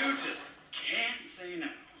you just can't say no.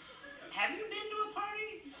 Have you been to a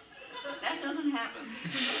party? That doesn't happen.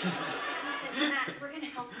 Listen, Matt, we're gonna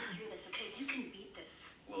help you through this, okay? You can beat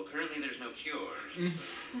this. Well, currently there's no cure.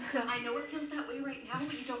 I know it feels that way right now,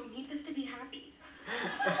 but you don't need this to be happy.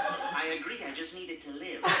 I agree, I just need it to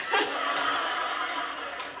live. No,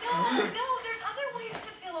 there's other ways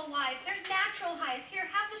to feel alive. There's natural highs. Here,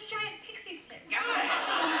 have this giant pixie stick.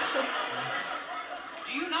 Guys!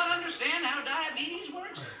 Do you not understand how diabetes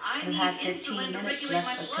works? I You need have 15 insulin to minutes regulate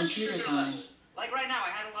my left of blood computer sugar time. level. Like right now, I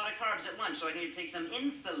had a lot of carbs at lunch, so I need to take some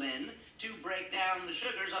insulin to break down the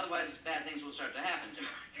sugars, otherwise bad things will start to happen to me.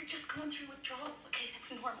 You're just going through withdrawals, okay? That's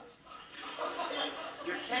normal.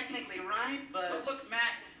 You're technically right, But look,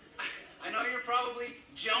 Matt, I know you're probably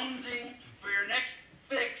jonesing for your next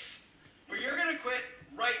fix, but you're gonna quit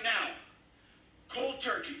right now. Cold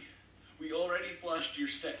turkey. We already flushed your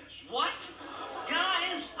stash. What?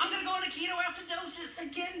 Guys, I'm gonna go into ketoacidosis.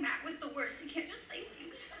 Again, Matt, with the words. You can't just say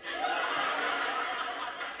things.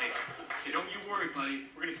 Hey, don't you worry, buddy.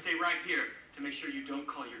 We're gonna stay right here to make sure you don't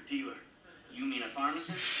call your dealer. You mean a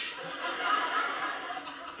pharmacist?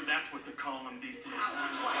 So that's what they're calling them these days.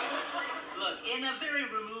 Look, in a very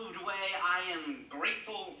removed way, I am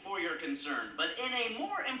grateful for your concern. But in a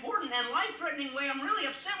more important and life-threatening way, I'm really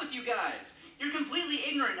upset with you guys. You're completely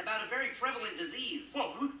ignorant about a very prevalent disease.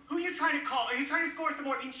 Whoa, who are you trying to call? Are you trying to score some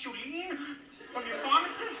more insulin from your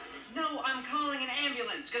pharmacist? No, I'm calling an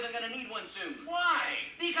ambulance, because I'm gonna need one soon. Why?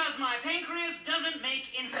 Because my pancreas doesn't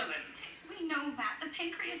make insulin. We know, Matt. The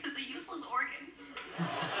pancreas is a useless organ.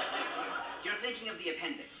 You're thinking of the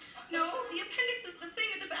appendix. No, the appendix is the thing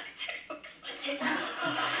in the back of textbooks.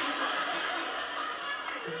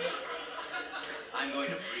 I'm going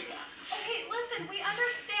to freak out. Okay, listen, we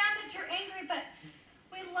understand that you're angry, but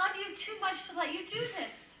we love you too much to let you do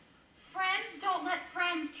this. Friends don't let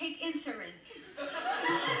friends take insulin. 911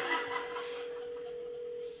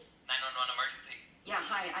 emergency. Yeah,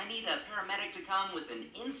 hi, I need a paramedic to come with an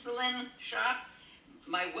insulin shot.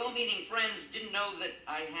 My well-meaning friends didn't know that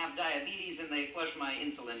I have diabetes and they flush my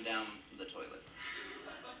insulin down the toilet.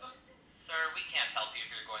 Sir, we can't help you if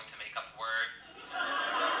you're going to make up words.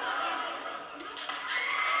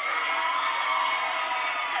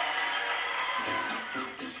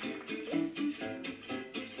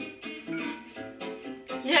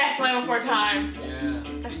 Yes, Line Before Time. Yeah.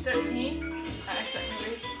 There's 13. Exit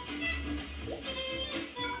movies.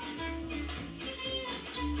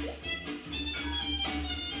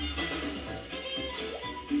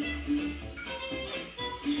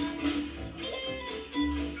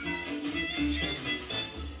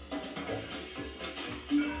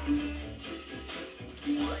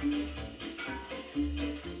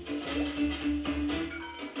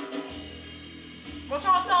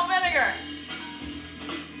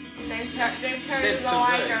 James Said Perry is a so good.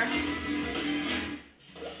 liker.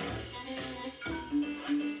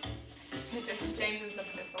 James is the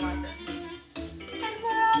liker. And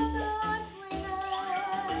we're also on Twitter.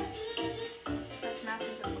 That's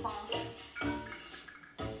Masters of Claw.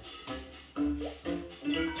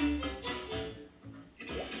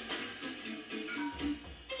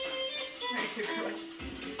 Very too good.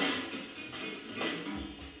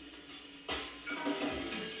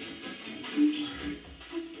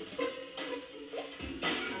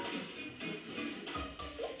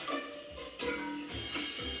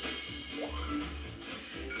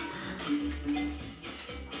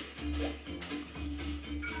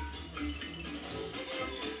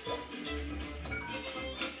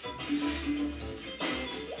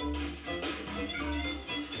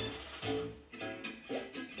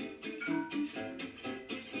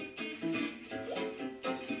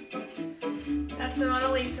 That's the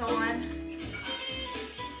Mona Lisa one.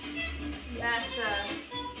 That's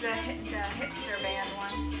the hipster band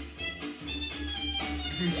one.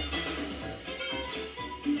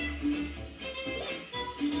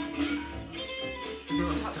 No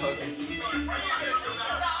one's talking.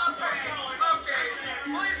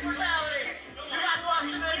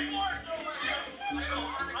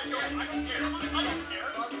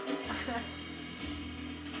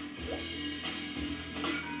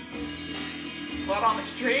 Blood on the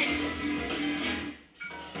street.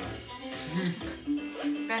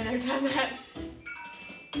 Been there, done that.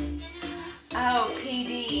 Oh,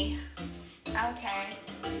 PD. Okay.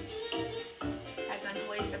 As in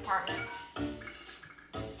police department.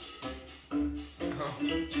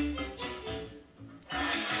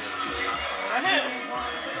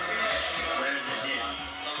 Where's the deal?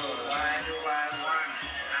 Why do I wanna?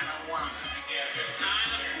 I don't wanna.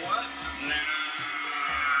 What?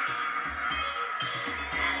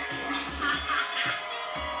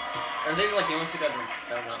 Are they like the only two that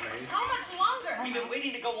are not married? How much longer? We've been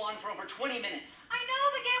waiting to go on for over 20 minutes. I know,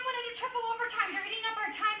 the game went into triple overtime. They're eating up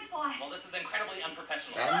our time slot. Well, this is incredibly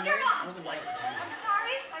unprofessional. Close your mouth. What's about the time? I'm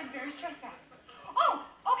sorry. I'm very stressed out. Oh,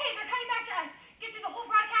 okay, they're cutting back to us. Get through the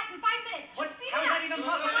whole broadcast in 5 minutes. What? Just speed How it is up. that even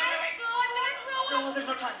possible? Oh my God, I'm gonna throw up. No,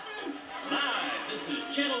 there's no time. Live, this is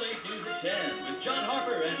Channel 8 News at 10 with John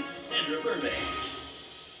Harper and Sandra Burbank.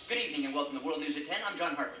 Good evening and welcome to World News at 10. I'm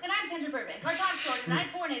John Harper. And I'm Sandra Burbank. Our top story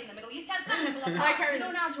tonight, foreign aid in the Middle East has some level of Like her. We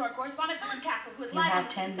go now to our correspondent, Philip Castle, who is You live have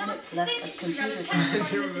on the 10 Philip, minutes left thank of you for your computer attention time. on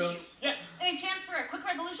this issue. Yes. Any chance for a quick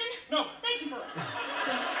resolution? No. Thank you, Philip.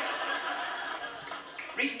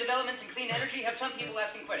 Recent developments in clean energy have some people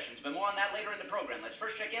asking questions, but more on that later in the program. Let's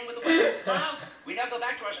first check in with the weather. We now go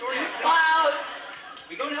back to our story. Clouds.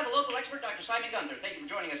 We go now to local expert, Dr. Simon Gunther. Thank you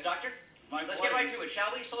for joining us, Doctor. Let's get right to it,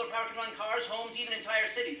 shall we? Solar power can run cars, homes, even entire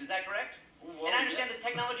cities. Is that correct? And I understand this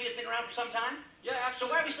technology has been around for some time? Yeah, So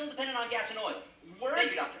why are we still dependent on gas and oil?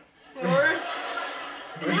 Thank you, Doctor. Words.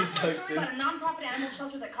 And now for a story about a non-profit animal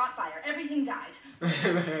shelter that caught fire. Everything died.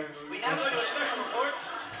 We now go to a special report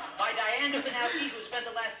by Diane Dufanowski, who spent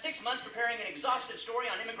the last 6 months preparing an exhaustive story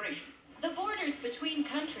on immigration. The borders between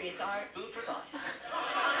countries are food for thought.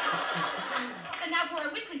 And now for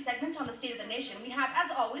our weekly segment on the State of the Nation, we have,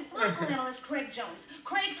 as always, political analyst Craig Jones.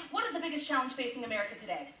 Craig, what is the biggest challenge facing America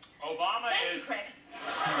today? Obama Thank you, is... Craig.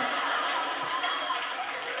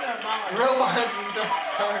 Robots and so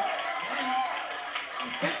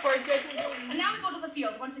And now we go to the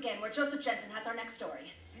field once again, where Joseph Jensen has our next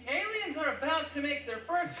story. The aliens are about to make their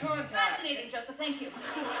first contact. Fascinating, Joseph. Thank you.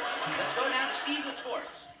 Let's go now to Steve with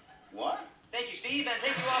sports. What? Thank you, Steve, and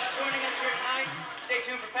thank you all for joining us here tonight. Stay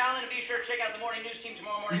tuned for Fallon, and be sure to check out the morning news team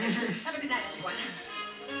tomorrow morning. Have a good night, everyone.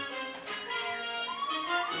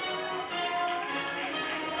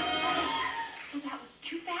 So that was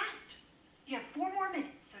too fast? You have 4 more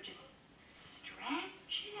minutes, so just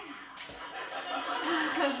stretch it out.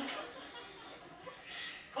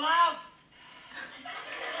 Clouds!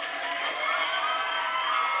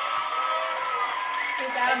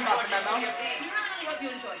 Is Adam got the memo? We really hope you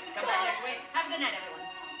enjoyed. Come back next week. Have a good night, everyone.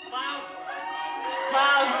 Clouds!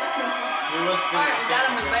 Clouds. He was Alright,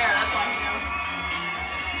 Adam was there, that's why he knew.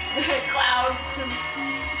 Clouds.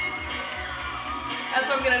 That's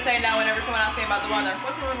what I'm gonna say now whenever someone asks me about the weather.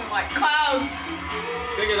 What's the weather like? Clouds.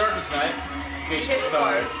 It's gonna get darker tonight. In case of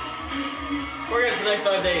stars. Forecast for the next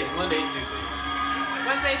 5 days, Monday and Tuesday.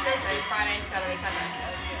 Wednesday, Thursday, Friday, Saturday, Sunday.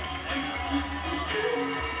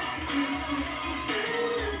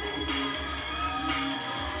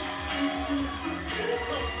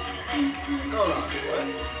 Hold on, what?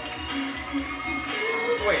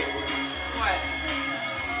 Wait. What?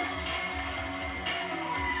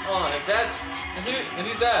 Hold on, if that's... And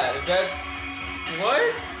who's that? If that's...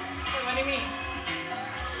 What? Wait, what do you mean?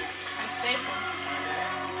 That's Jason.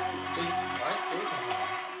 Why is Jason here?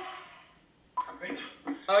 Rachel.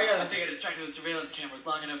 Oh yeah, that's I got distracted with the surveillance cameras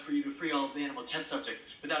long enough for you to free all of the animal test subjects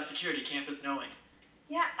without security campus knowing.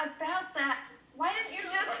 Yeah, about that. Why didn't you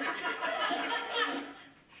just...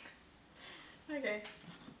 Okay.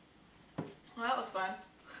 Well, that was fun.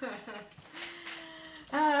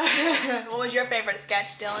 What was your favorite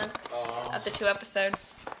sketch, Dylan, of the 2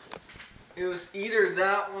 episodes? It was either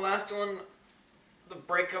that last one, the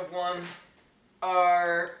breakup one,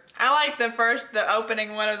 or... I like the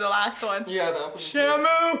opening one of the last one. Yeah, the opening.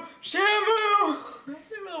 Shamu! Shamu!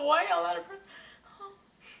 With a whale out of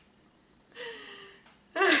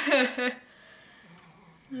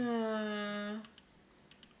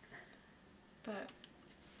But,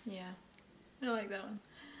 yeah. I like that one.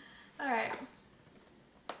 Alright.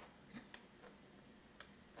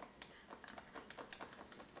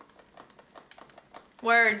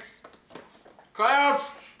 Words.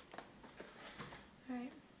 Clouds!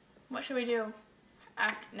 Alright. What should we do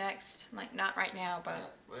next? Like, not right now,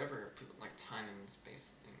 but... whatever people like time and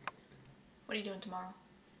space thing. What are you doing tomorrow?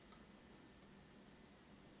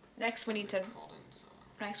 Next we need to...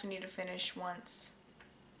 Next we need to finish once.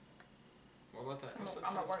 What about that? What's the I'm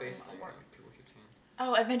time not and space working, thing I'm working. that people keep saying?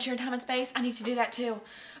 Oh, Adventure in Time and Space? I need to do that too.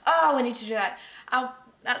 Oh, I need to do that.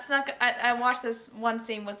 I watched this one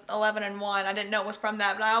scene with 11 and 1. I didn't know it was from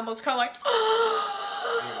that, but I almost kind of like...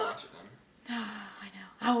 I need to watch it then. I know.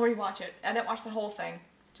 I'll rewatch it. I didn't watch the whole thing.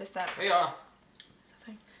 Just that. Yeah.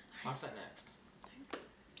 Watch that next.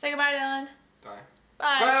 Say goodbye, Dylan. Bye.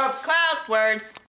 Bye. Clouds! Clouds. Words.